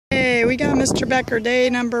we got Mr. Becker, day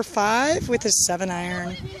number 5 with his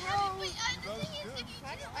 7-iron.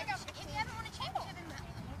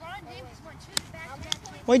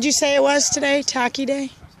 What'd you say it was today? Tacky day?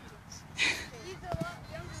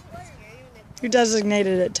 Who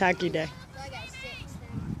designated it Tacky day?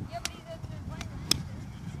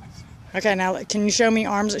 Okay, now can you show me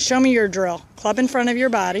arms? Show me your drill. Club in front of your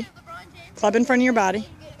body. Club in front of your body.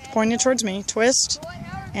 Point it towards me. Twist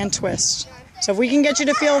and twist. So if we can get you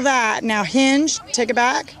to feel that, now hinge, take it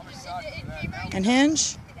back, and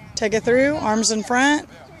hinge. Take it through, arms in front,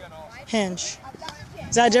 hinge.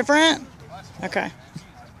 Is that different? Okay.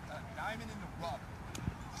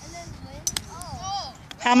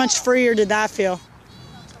 How much freer did that feel?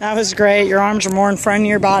 That was great. Your arms are more in front of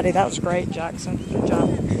your body. That was great, Jackson. Good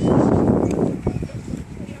job.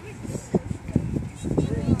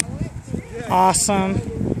 Awesome.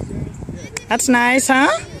 That's nice,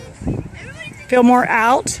 huh? Feel more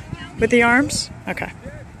out with the arms? Okay.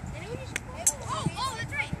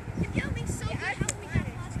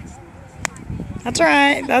 That's all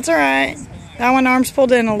right. That's all right. That one arms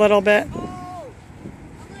pulled in a little bit.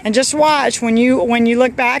 And just watch when you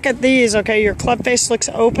look back at these, okay, your club face looks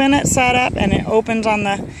open at setup and it opens on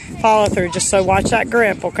the follow through. Just so watch that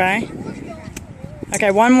grip, okay?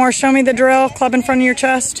 Okay, one more. Show me the drill. Club in front of your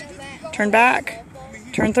chest. Turn back.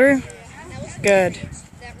 Turn through. Good.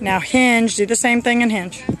 Now hinge. Do the same thing and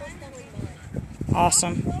hinge.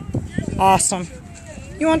 Awesome. Awesome.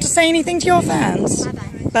 You want to say anything to your fans?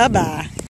 Bye-bye.